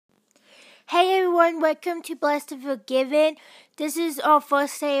everyone. Welcome to Blessed and Forgiven. This is our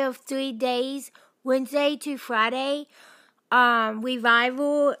first day of 3 days, Wednesday to Friday.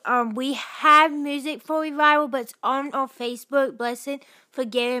 Revival. We have music for revival, but it's on our Facebook, Blessed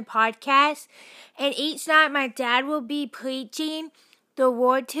Forgiven podcast. And each night, my dad will be preaching the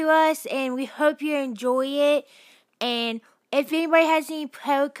word to us, and we hope you enjoy it. And if anybody has any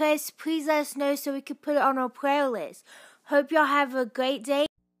prayer requests, please let us know so we can put it on our prayer list. Hope y'all have a great day.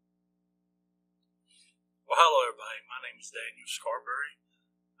 Well, hello everybody. My name is Daniel Scarberry.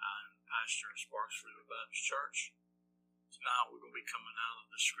 I'm pastor at Sparks River Baptist Church. Tonight we're going to be coming out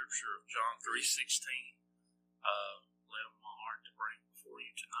of the scripture of John 3:16. Led on my heart to bring before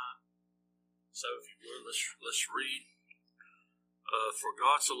you tonight. So if you would, let's read. For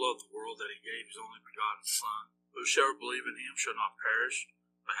God so loved the world that he gave his only begotten Son. Whosoever believe in him shall not perish,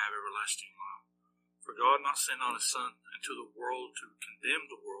 but have everlasting life. For God not sent not his Son into the world to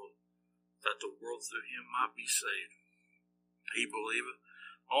condemn the world, that the world through him might be saved. He believeth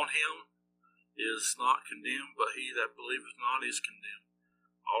on him is not condemned, but he that believeth not is condemned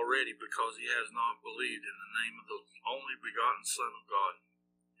already, because he has not believed in the name of the only begotten Son of God.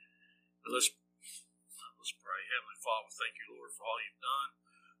 And let's pray. Heavenly Father, thank you, Lord, for all you've done.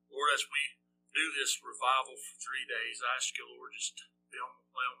 Lord, as we do this revival for 3 days, I ask you, Lord, just lay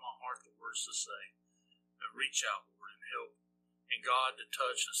on my heart the words to say, and reach out, Lord, and help. And God, to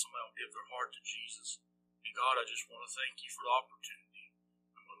touch that somebody will give their heart to Jesus. And God, I just want to thank you for the opportunity.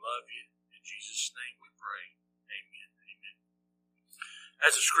 And we love you. In Jesus' name we pray. Amen. Amen.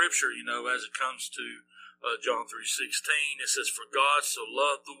 As a scripture, as it comes to John 3:16, it says, For God so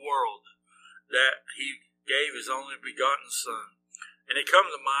loved the world that he gave his only begotten Son. And it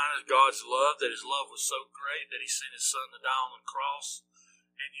comes to mind as God's love, that his love was so great that he sent his Son to die on the cross.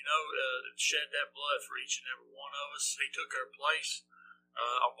 And shed that blood for each and every one of us. He took our place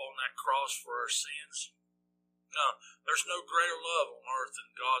up on that cross for our sins. No, there's no greater love on earth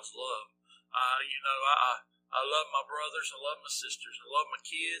than God's love. I love my brothers, I love my sisters, I love my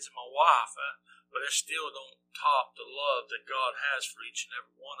kids and my wife, but it still don't top the love that God has for each and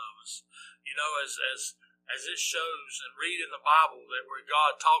every one of us. As it shows and read in the Bible that where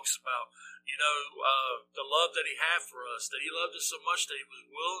God talks about, the love that he had for us, that he loved us so much that he was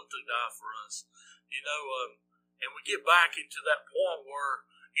willing to die for us, and we get back into that point where,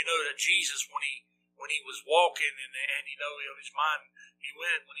 that Jesus, when he was walking and in his mind, he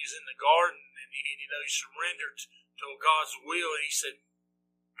went when he was in the garden and he surrendered to God's will, and he said,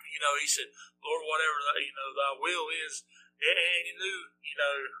 Lord, whatever thy will is, and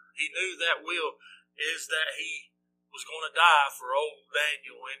he knew that will is that he was going to die for old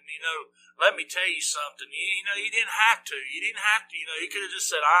Daniel. And, let me tell you something. He didn't have to. He didn't have to. He could have just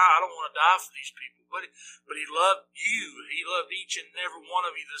said, I don't want to die for these people. But he loved you. He loved each and every one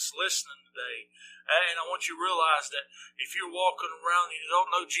of you that's listening today. And I want you to realize that if you're walking around and you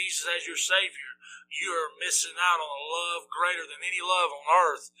don't know Jesus as your Savior, you are missing out on a love greater than any love on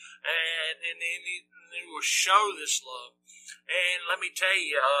earth. And he will show this love. And let me tell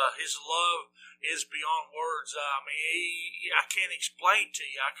you, his love is beyond words. I can't explain to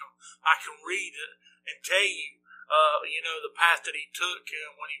you. I can read it and tell you, the path that he took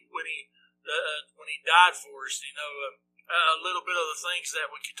when he died for us. A little bit of the things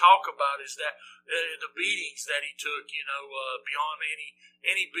that we could talk about is that the beatings that he took. Beyond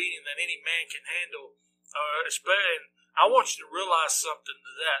any beating that any man can handle. And I want you to realize something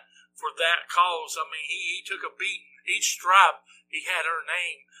to that. For that cause, he took a beating. Each stripe, he had her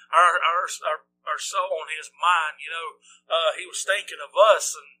name, our soul on his mind. He was thinking of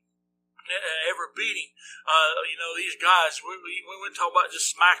us, and every beating. These guys, we weren't talking about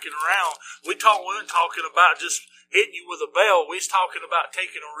just smacking around. We weren't talking about just hitting you with a bell. We was talking about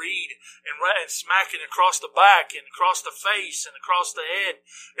taking a reed and smacking across the back and across the face and across the head.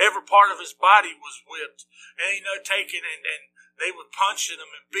 Every part of his body was whipped. And, taking and they were punching him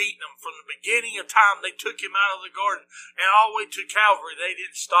and beating him from the beginning of time. They took him out of the garden, and all the way to Calvary, they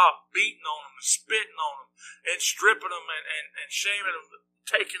didn't stop beating on him and spitting on him and stripping him and shaming him,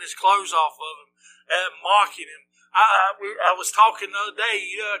 taking his clothes off of him and mocking him. I was talking the other day.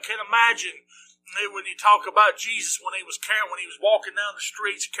 I can imagine when you talk about Jesus when he was walking down the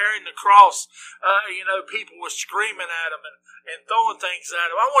streets carrying the cross. People were screaming at him and throwing things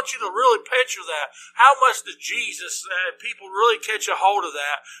at him. I want you to really picture that. How much did Jesus, people really catch a hold of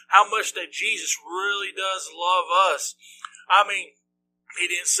that, how much that Jesus really does love us. He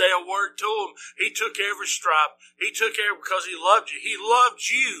didn't say a word to him. He took every stripe. He took every, because he loved you. He loved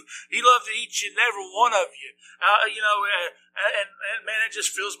you. He loved each and every one of you. And man, it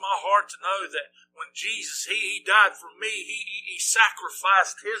just fills my heart to know that when Jesus, he died for me. He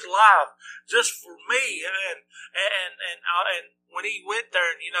sacrificed his life just for me. And when he went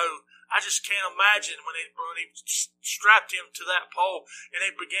there, and I just can't imagine when he strapped him to that pole and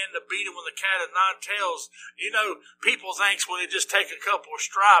they began to beat him with a cat of nine tails. People think when they just take a couple of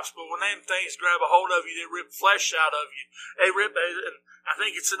stripes, but when them things grab a hold of you, they rip flesh out of you. And I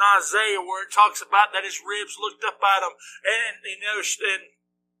think it's in Isaiah where it talks about that his ribs looked up at him,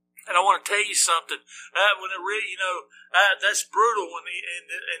 and I want to tell you something. That's brutal.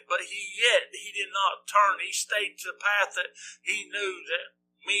 But he did not turn. He stayed to the path that he knew that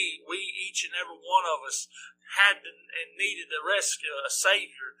we, each and every one of us, had and needed a rescue, a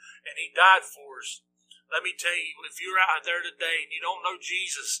Savior, and he died for us. Let me tell you, if you're out there today and you don't know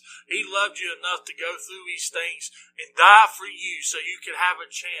Jesus, he loved you enough to go through these things and die for you so you could have a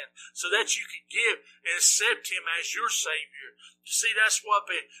chance, so that you could give and accept him as your Savior. See, that's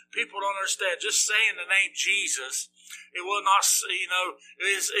what people don't understand. Just saying the name Jesus, it will not,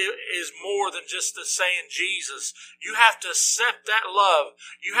 is more than just the saying Jesus. You have to accept that love.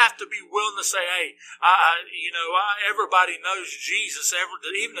 You have to be willing to say, hey, everybody knows Jesus.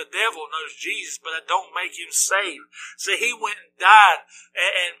 Even the devil knows Jesus, but that don't make him saved. See, he went and died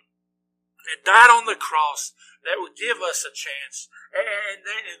and died on the cross that would give us a chance.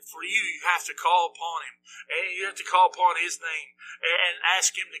 And for you, you have to call upon him. And you have to call upon his name and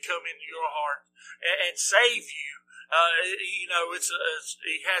ask him to come into your heart and save you.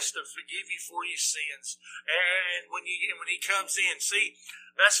 He has to forgive you for your sins. And when he comes in, see,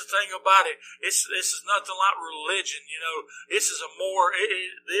 that's the thing about it. This is nothing like religion. This is a more,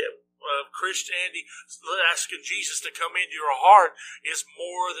 Christianity, asking Jesus to come into your heart is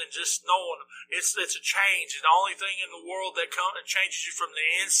more than just knowing him. It's a change. And the only thing in the world that changes you from the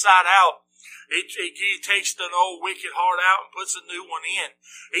inside out, he takes an old wicked heart out and puts a new one in.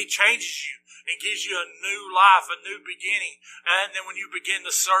 He changes you and gives you a new life, a new beginning. And then when you begin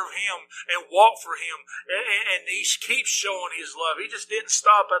to serve him and walk for him, and he keeps showing his love. He just didn't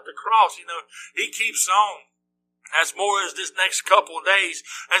stop at the cross. He keeps on. As more as this next couple of days,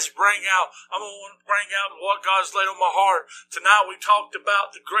 I'm going to bring out what God's laid on my heart. Tonight we talked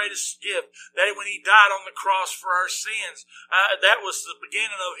about the greatest gift, that when he died on the cross for our sins, that was the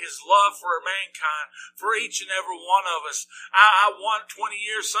beginning of his love for mankind, for each and every one of us. I 20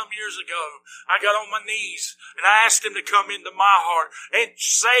 years, some years ago, I got on my knees and I asked him to come into my heart and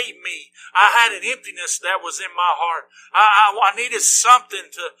save me. I had an emptiness that was in my heart. I needed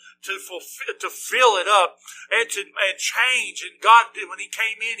something to fill it up and change. And God did. When he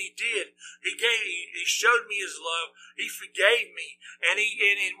came in, he did. He showed me his love. He forgave me. And he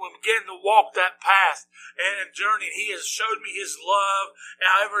began to walk that path and journey. He has showed me his love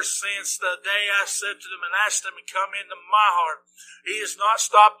ever since the day I accepted him and asked him to come into my heart. He has not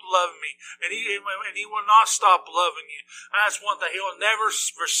stopped loving me. And he will not stop loving you. That's one thing. He will never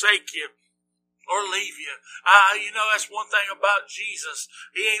forsake you or leave you. That's one thing about Jesus.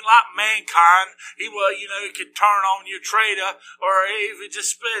 He ain't like mankind. He could turn on your traitor, or if it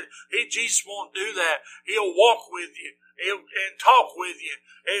just split. Jesus won't do that. He'll walk with you and talk with you.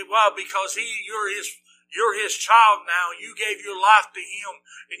 Why? Because you're his child now. You gave your life to him,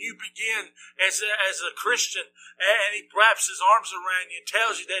 and you begin as a Christian, and he wraps his arms around you and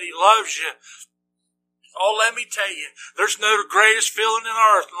tells you that he loves you. Oh, let me tell you, there's no greatest feeling in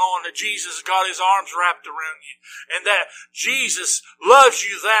earth knowing that Jesus has got his arms wrapped around you and that Jesus loves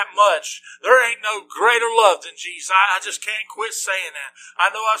you that much. There ain't no greater love than Jesus. I just can't quit saying that.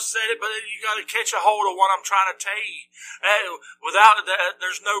 I know I've said it, but you got to catch a hold of what I'm trying to tell you. Without that,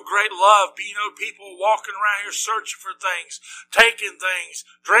 there's no great love. People walking around here searching for things, taking things,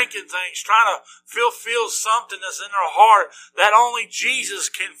 drinking things, trying to feel something that's in their heart that only Jesus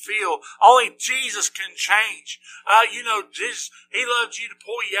can feel. Only Jesus can change. Jesus, he loved you to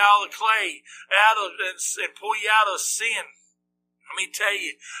pull you out of the clay, and pull you out of sin. Let me tell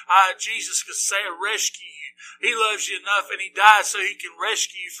you, Jesus could rescue you. He loves you enough, and he died so he can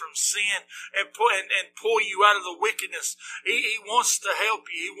rescue you from sin and pull you out of the wickedness. He wants to help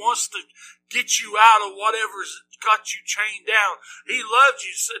you. He wants to get you out of whatever's got you chained down. He loved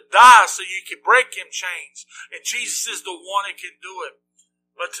you to die so you can break him chains, and Jesus is the one that can do it.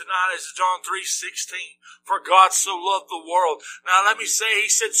 But tonight is John 3:16. For God so loved the world. Now let me say, he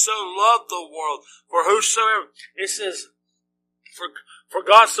said so loved the world. For whosoever, it says, for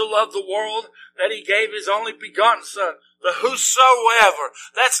God so loved the world that he gave his only begotten son. The whosoever,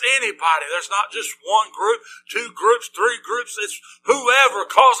 that's anybody. There's not just one group, two groups, three groups. It's whoever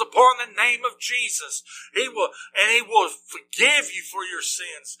calls upon the name of Jesus. He will forgive you for your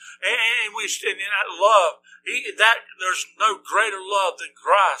sins. And in that love, there's no greater love than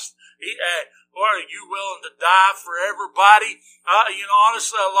Christ. Or are you willing to die for everybody?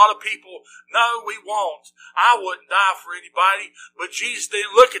 Honestly, a lot of people, no, we won't. I wouldn't die for anybody. But Jesus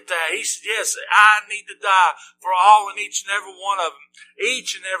didn't look at that. He said, yes, I need to die for all and each and every one of them.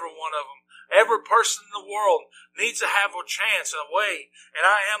 Each and every one of them. Every person in the world needs to have a chance, a way. And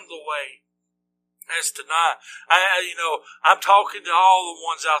I am the way. As tonight, I'm talking to all the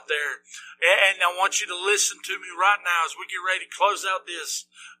ones out there, and I want you to listen to me right now as we get ready to close out this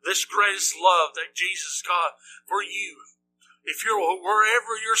greatest love that Jesus got for you. If you're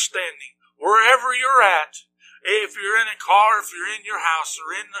wherever you're standing, wherever you're at, if you're in a car, if you're in your house,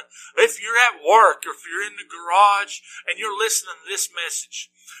 or if you're at work, or if you're in the garage, and you're listening to this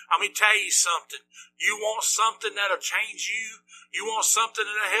message, let me tell you something. You want something that'll change you. You want something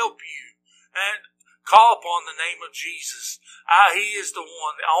that'll help you. And call upon the name of Jesus. He is the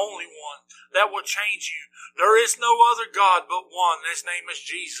one, the only one that will change you. There is no other God but one. His name is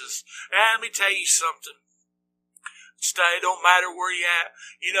Jesus. And let me tell you something. It don't matter where you at.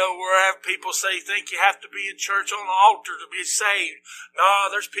 Where people say think you have to be in church on the altar to be saved.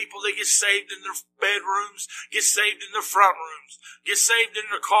 No, there's people that get saved in their bedrooms, get saved in their front rooms, get saved in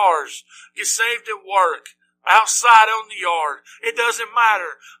their cars, get saved at work. Outside on the yard. It doesn't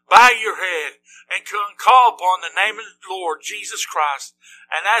matter. Bow your head and call upon the name of the Lord Jesus Christ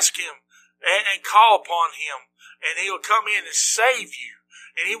and ask Him and call upon Him, and He'll come in and save you,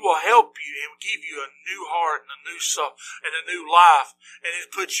 and He will help you and give you a new heart and a new soul and a new life, and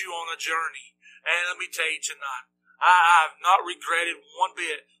He'll put you on a journey. And let me tell you tonight, I have not regretted one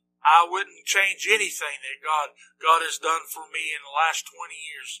bit. I wouldn't change anything that God has done for me in the last 20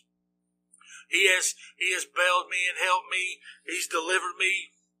 years. He has bailed me and helped me. He's delivered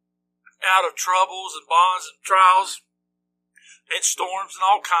me out of troubles and bonds and trials and storms and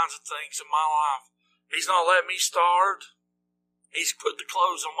all kinds of things in my life. He's not let me starve. He's put the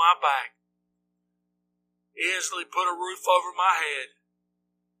clothes on my back. He has put a roof over my head.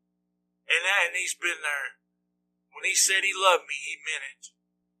 And He's been there. When He said He loved me, He meant it.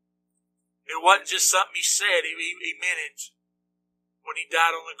 It wasn't just something He said. He meant it. When He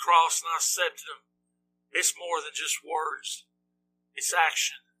died on the cross and I accepted Him, it's more than just words. It's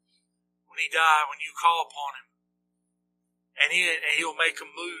action. When He died, when you call upon Him, and He'll make a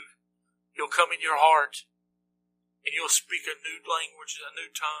move. He'll come in your heart, and you'll speak a new language, a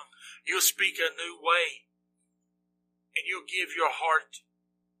new tongue. You'll speak a new way, and you'll give your heart,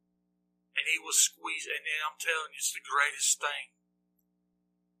 and He will squeeze it. And I'm telling you, it's the greatest thing.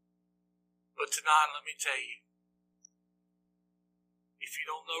 But tonight, let me tell you, if you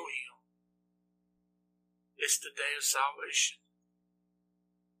don't know Him, it's the day of salvation.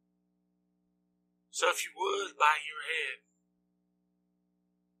 So if you would, bow your head.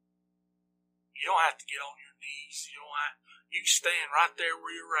 You don't have to get on your knees. You can stand right there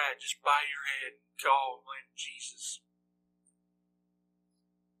where you're at. Just bow your head and call the name of Jesus.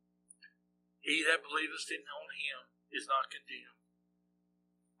 He that believeth on Him is not condemned.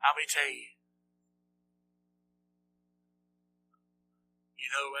 Let me tell you,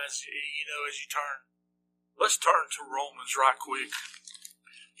 as you turn, let's turn to Romans right quick.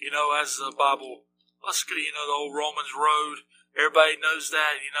 As the Bible, let's go, the old Romans road. Everybody knows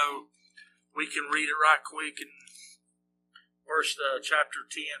that, we can read it right quick in chapter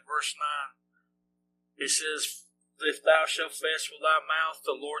 10, verse 9. It says, if thou shalt confess with thy mouth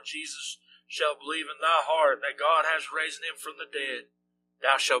the Lord Jesus, shall believe in thy heart that God has raised Him from the dead,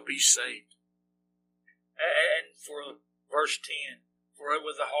 thou shalt be saved. And for verse 10, for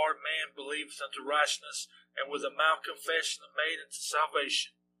with the heart man believeth unto righteousness, and with the mouth confession is made unto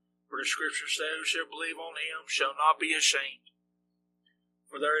salvation. For the Scripture says, who shall believe on Him shall not be ashamed.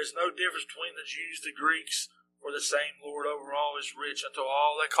 For there is no difference between the Jews and the Greeks, for the same Lord over all is rich unto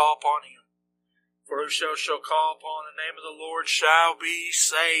all that call upon Him. For whosoever shall call upon the name of the Lord shall be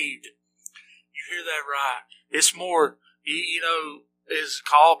saved. You hear that right. It's more, is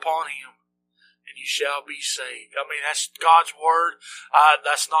call upon Him, and you shall be saved. I mean, that's God's Word.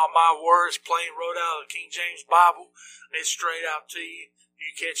 That's not my words, plain wrote out of the King James Bible. It's straight out to you.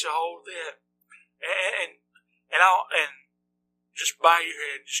 You catch a hold of that. And just bow your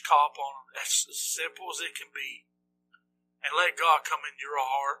head and just call upon Him. That's as simple as it can be. And let God come into your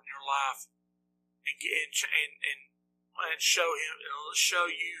heart and your life and show Him, and show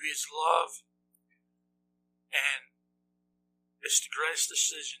you His love. And it's the greatest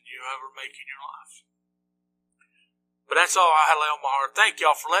decision you ever make in your life. But that's all I had lay on my heart. Thank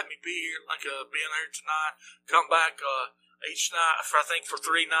y'all for letting me be here, being here tonight. Come back each night. I think for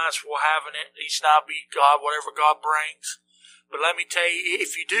 3 nights we'll have it. Each night be God, whatever God brings. But let me tell you,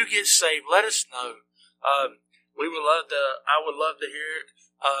 if you do get saved, let us know. I would love to hear it.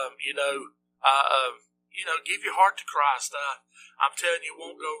 Give your heart to Christ. I'm telling you, it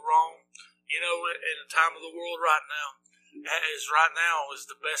won't go wrong. In the time of the world right now, is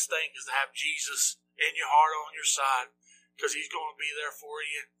the best thing is to have Jesus in your heart on your side, because He's going to be there for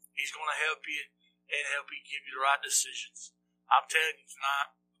you. He's going to help you and help you give you the right decisions. I'm telling you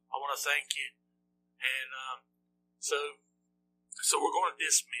tonight, I want to thank you. And so we're going to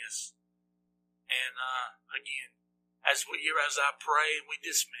dismiss. And again, as I pray and we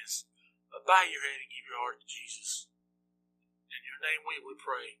dismiss, bow your head and give your heart to Jesus. In your name we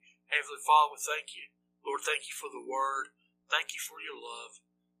pray. Heavenly Father, we thank you. Lord, thank you for the word. Thank you for your love.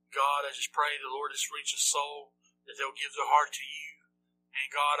 God, I just pray the Lord just reach a soul, that they'll give their heart to you. And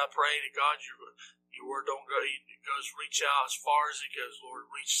God, I pray that God, your word don't go, it goes reach out as far as it goes,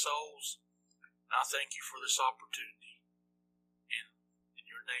 Lord, reach souls. And I thank you for this opportunity. In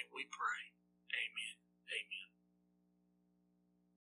your name we pray. Amen. Amen.